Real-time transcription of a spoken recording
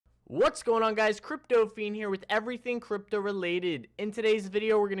What's going on, guys? Crypto Fiend here with everything crypto related. In today's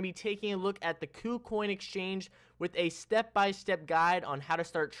video, we're going to be taking a look at the Kucoin Exchange with a step-by-step guide on how to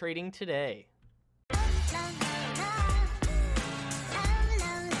start trading today.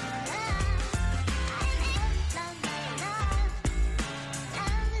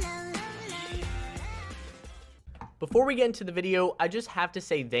 Before we get into the video, I just have to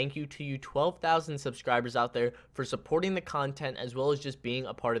say thank you to you 12,000 subscribers out there for supporting the content as well as just being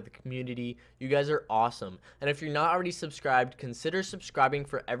a part of the community. You guys are awesome. And if you're not already subscribed, consider subscribing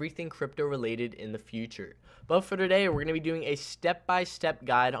for everything crypto related in the future. But for today, we're going to be doing a step-by-step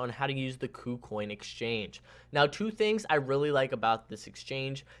guide on how to use the Kucoin Exchange. Now, two things I really like about this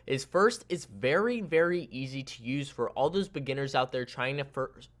exchange is first, it's very, very easy to use for all those beginners out there trying to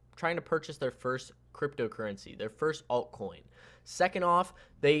purchase their first cryptocurrency, their first altcoin. Second off,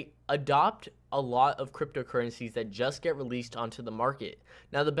 they adopt a lot of cryptocurrencies that just get released onto the market.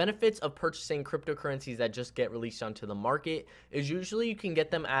 Now, the benefits of purchasing cryptocurrencies that just get released onto the market is usually you can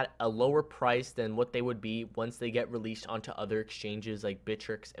get them at a lower price than what they would be once they get released onto other exchanges like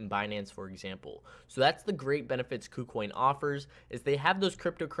Bittrex and Binance, for example. So that's the great benefits Kucoin offers, is they have those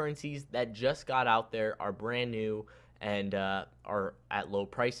cryptocurrencies that just got out there, are brand new, and are at low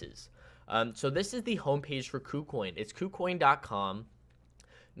prices. So this is the homepage for Kucoin. It's kucoin.com.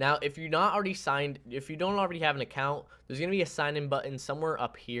 Now, if you don't already have an account, there's going to be a sign in button somewhere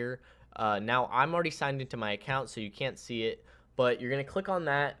up here. Now, I'm already signed into my account, so you can't see it. But you're going to click on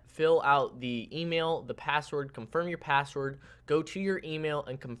that, fill out the email, the password, confirm your password, go to your email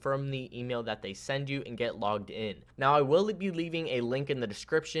and confirm the email that they send you and get logged in. Now, I will be leaving a link in the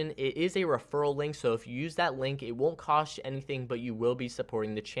description. It is a referral link, so if you use that link, it won't cost you anything, but you will be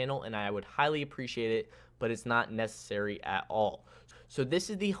supporting the channel, and I would highly appreciate it, but it's not necessary at all. So this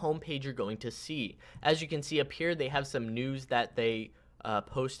is the homepage you're going to see. As you can see up here, they have some news that they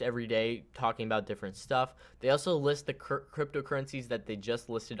post every day talking about different stuff. They also list the cryptocurrencies that they just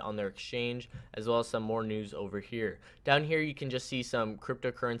listed on their exchange, as well as some more news over here. Down here you can just see some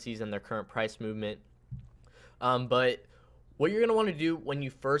cryptocurrencies and their current price movement. But what you're going to want to do when you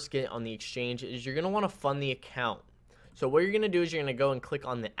first get on the exchange is you're going to want to fund the account. So what you're going to do is you're going to go and click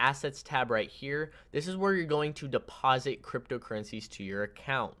on the assets tab right here. This is where you're going to deposit cryptocurrencies to your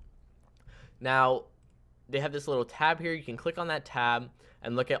account. Now, they have this little tab here. You can click on that tab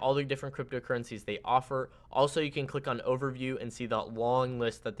and look at all the different cryptocurrencies they offer. Also, you can click on overview and see the long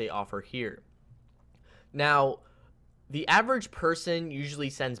list that they offer here. Now, the average person usually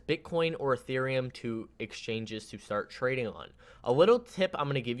sends Bitcoin or Ethereum to exchanges to start trading on. A little tip I'm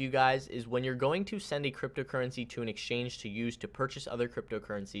going to give you guys is when you're going to send a cryptocurrency to an exchange to use to purchase other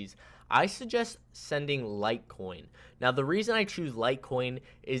cryptocurrencies, I suggest sending Litecoin. Now, the reason I choose Litecoin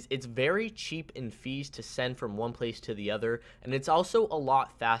is it's very cheap in fees to send from one place to the other, and it's also a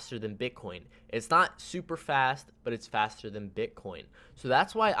lot faster than Bitcoin. It's not super fast, but it's faster than Bitcoin. So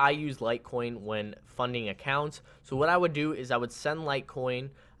that's why I use Litecoin when funding accounts. So what I would do is I would send Litecoin,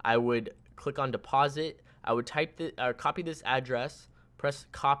 I would click on deposit, I would copy this address, press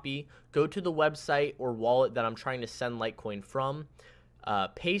copy, go to the website or wallet that I'm trying to send Litecoin from,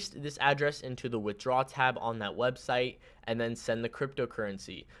 paste this address into the withdraw tab on that website, and then send the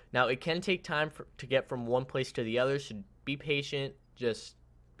cryptocurrency. Now, it can take time to get from one place to the other, so be patient. Just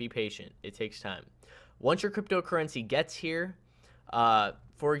be patient. It takes time. Once your cryptocurrency gets here,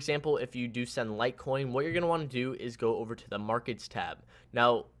 for example, if you do send Litecoin, what you're going to want to do is go over to the markets tab.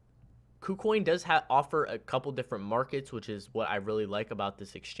 Now, Kucoin does offer a couple different markets, which is what I really like about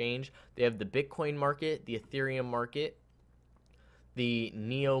this exchange. They have the Bitcoin market, the Ethereum market, the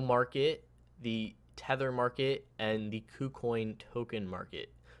Neo market, the Tether market, and the Kucoin token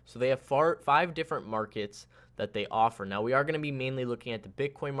market. So they have 5 different markets that they offer. Now, we are going to be mainly looking at the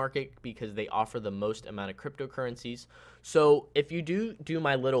Bitcoin market because they offer the most amount of cryptocurrencies. So if you do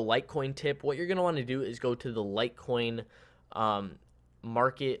my little Litecoin tip, what you're going to want to do is go to the Litecoin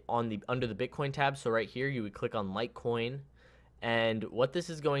market under the Bitcoin tab. So right here, you would click on Litecoin, and what this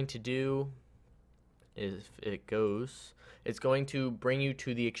is going to do is it's going to bring you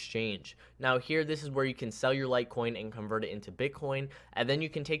to the exchange. Now here, this is where you can sell your Litecoin and convert it into Bitcoin, and then you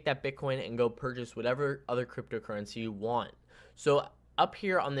can take that Bitcoin and go purchase whatever other cryptocurrency you want. So up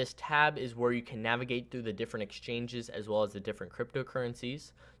here on this tab is where you can navigate through the different exchanges as well as the different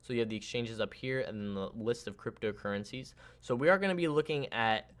cryptocurrencies. So you have the exchanges up here and then the list of cryptocurrencies. So we are going to be looking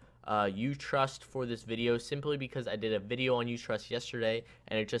at Utrust for this video, simply because I did a video on Utrust yesterday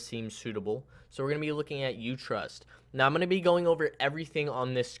and it just seems suitable. So we're going to be looking at Utrust. Now, I'm going to be going over everything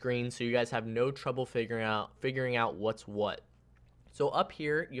on this screen so you guys have no trouble figuring out what's what. So up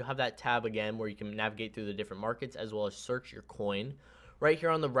here, you have that tab again where you can navigate through the different markets as well as search your coin. right here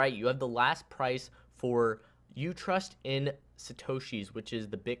on the right, you have the last price for Utrust in Satoshis, which is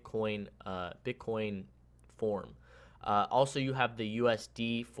the Bitcoin form. Also, you have the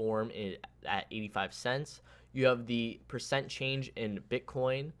USD form at 85 cents. You have the percent change in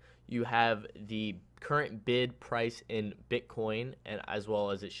Bitcoin. You have the current bid price in Bitcoin, and as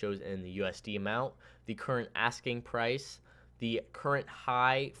well as it shows in the USD amount, the current asking price, the current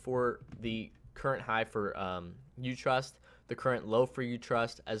high for Utrust, the current low for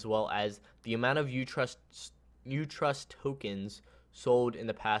Utrust, as well as the amount of Utrust tokens sold in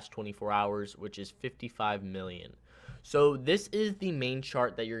the past 24 hours, which is 55 million. So this is the main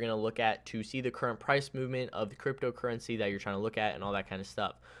chart that you're going to look at to see the current price movement of the cryptocurrency that you're trying to look at and all that kind of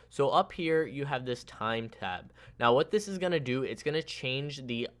stuff. So up here, you have this time tab. Now what this is going to do, it's going to change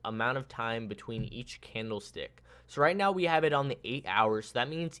the amount of time between each candlestick. So right now we have it on the 8 hours. So that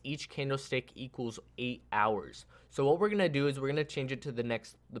means each candlestick equals 8 hours. So what we're going to do is we're going to change it to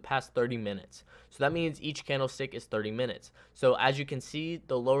the past 30 minutes. So that means each candlestick is 30 minutes. So as you can see,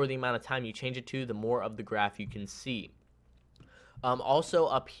 the lower the amount of time you change it to, the more of the graph you can see. Also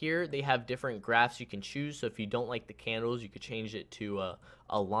up here, they have different graphs you can choose. So if you don't like the candles, you could change it to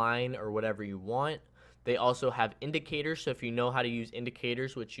a line or whatever you want. They also have indicators. So if you know how to use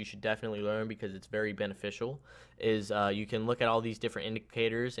indicators, which you should definitely learn because it's very beneficial, is you can look at all these different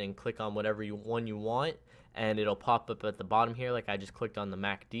indicators and click on whatever one you want, and it'll pop up at the bottom here. Like I just clicked on the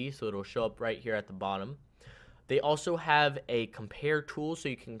MACD, so it'll show up right here at the bottom. They also have a compare tool, so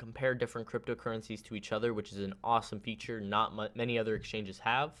you can compare different cryptocurrencies to each other, which is an awesome feature not many other exchanges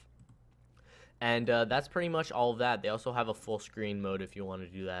have. And that's pretty much all of that. They also have a full screen mode if you want to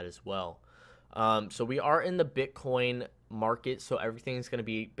do that as well. So we are in the Bitcoin market, so everything's going to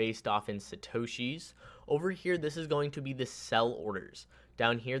be based off in Satoshis. Over here, this is going to be the sell orders.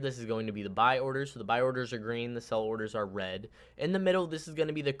 Down here, this is going to be the buy orders. So the buy orders are green, the sell orders are red. In the middle, this is going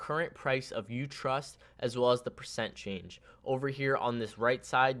to be the current price of Utrust as well as the percent change. Over here on this right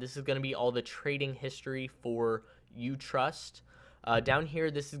side, this is going to be all the trading history for Utrust. Down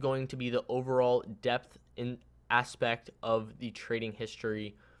here, this is going to be the overall depth in aspect of the trading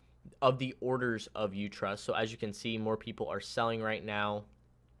history of the orders of Utrust. So as you can see, more people are selling right now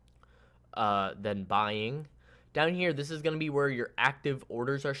than buying. Down here, this is going to be where your active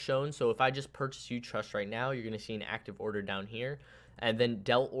orders are shown. So if I just purchase Utrust right now, you're going to see an active order down here. And then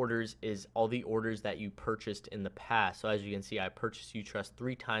dealt orders is all the orders that you purchased in the past. So as you can see, I purchased Utrust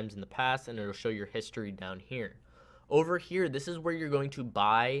 3 times in the past, and it'll show your history down here. Over here, this is where you're going to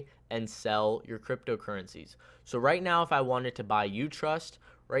buy and sell your cryptocurrencies. So right now, if I wanted to buy Utrust,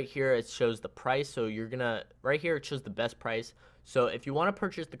 right here it shows the price. So right here it shows the best price. So if you want to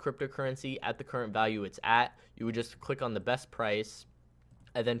purchase the cryptocurrency at the current value it's at, you would just click on the best price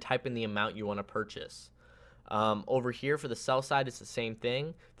and then type in the amount you want to purchase. Over here for the sell side, it's the same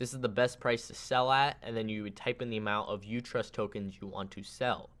thing. This is the best price to sell at, and then you would type in the amount of Utrust tokens you want to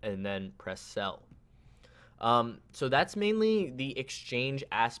sell and then press sell. So that's mainly the exchange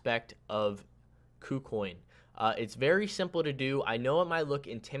aspect of Kucoin. It's very simple to do. I know it might look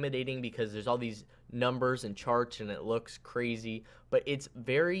intimidating because there's all these numbers and charts and it looks crazy, but it's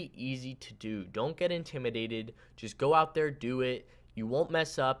very easy to do. Don't get intimidated. Just go out there, do it. You won't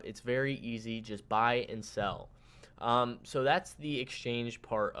mess up. It's very easy. Just buy and sell. So that's the exchange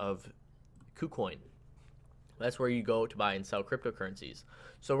part of Kucoin. That's where you go to buy and sell cryptocurrencies.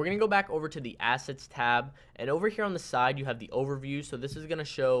 So we're going to go back over to the assets tab, and over here on the side you have the overview. So this is going to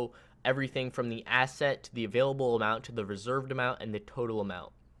show everything from the asset to the available amount to the reserved amount and the total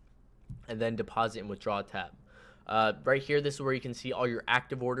amount, and then deposit and withdraw tab. Right here, this is where you can see all your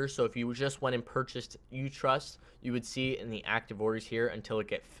active orders. So if you just went and purchased Utrust, you would see it in the active orders here until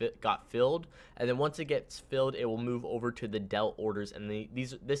it got filled, and then once it gets filled, it will move over to the dealt orders, and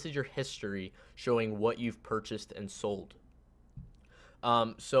this is your history showing what you've purchased and sold.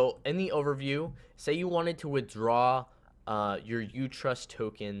 So in the overview, say you wanted to withdraw your Utrust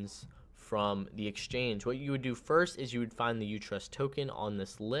tokens from the exchange. What you would do first is you would find the Utrust token on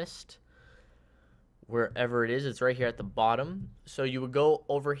this list. Wherever it is, it's right here at the bottom. So you would go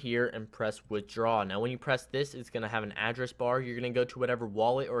over here and press withdraw. Now when you press this, it's going to have an address bar. You're going to go to whatever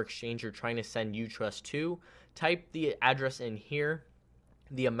wallet or exchange you're trying to send Utrust to. Type the address in here,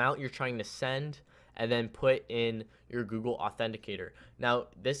 the amount you're trying to send, and then put in your Google Authenticator. Now,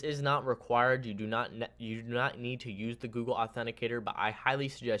 this is not required. You do not need to use the Google Authenticator, but I highly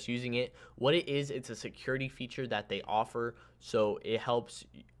suggest using it. What it is, it's a security feature that they offer, so it helps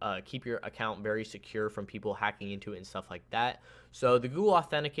keep your account very secure from people hacking into it and stuff like that. So the Google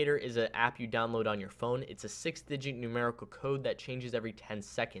Authenticator is an app you download on your phone. It's a 6-digit numerical code that changes every 10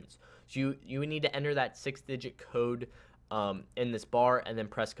 seconds. So you would need to enter that 6-digit code in this bar and then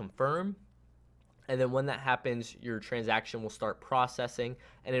press confirm. And then when that happens, your transaction will start processing,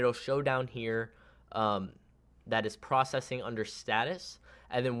 and it'll show down here that is processing under status.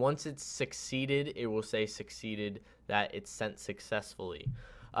 And then once it's succeeded, it will say succeeded, that it's sent successfully.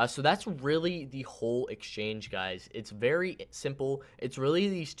 So that's really the whole exchange, guys. It's very simple. It's really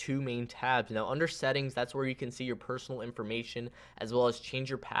these two main tabs. Now, under settings, that's where you can see your personal information, as well as change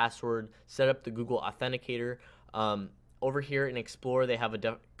your password, set up the Google Authenticator. Over here in Explore, they have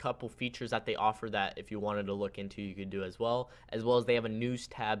a couple features that they offer that if you wanted to look into, you could do as well as they have a news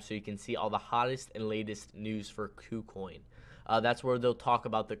tab, so you can see all the hottest and latest news for Kucoin. That's where they'll talk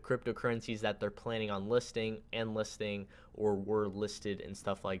about the cryptocurrencies that they're planning on listing or were listed and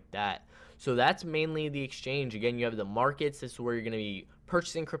stuff like that. So that's mainly the exchange. Again, you have the markets. This is where you're going to be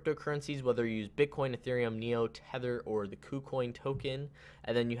purchasing cryptocurrencies, whether you use Bitcoin, Ethereum, Neo, Tether, or the Kucoin token.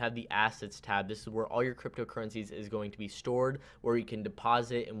 And then you have the assets tab. This is where all your cryptocurrencies is going to be stored, where you can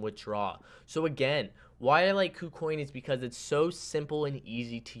deposit and withdraw. So again, why I like Kucoin is because it's so simple and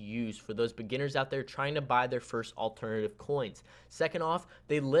easy to use for those beginners out there trying to buy their first alternative coins. Second off,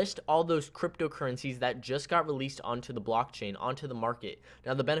 they list all those cryptocurrencies that just got released onto the blockchain, onto the market.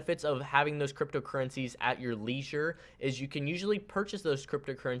 Now, the benefits of having those cryptocurrencies at your leisure is you can usually purchase those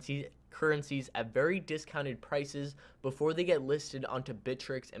cryptocurrencies at very discounted prices before they get listed onto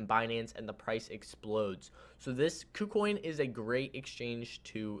Bittrex and Binance and the price explodes. So this Kucoin is a great exchange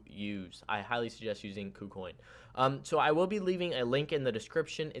to use. I highly suggest using Kucoin. So I will be leaving a link in the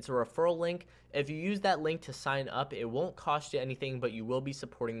description. It's a referral link. If you use that link to sign up, it won't cost you anything, but you will be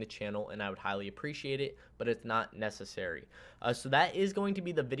supporting the channel, and I would highly appreciate it, but it's not necessary. So that is going to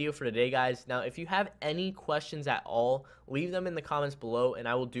be the video for today, guys. Now, if you have any questions at all, leave them in the comments below, and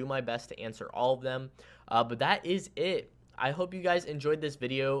I will do my best to answer all of them. But that is it. I hope you guys enjoyed this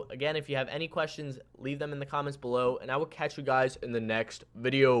video. Again, if you have any questions, leave them in the comments below, and I will catch you guys in the next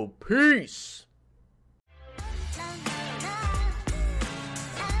video. Peace!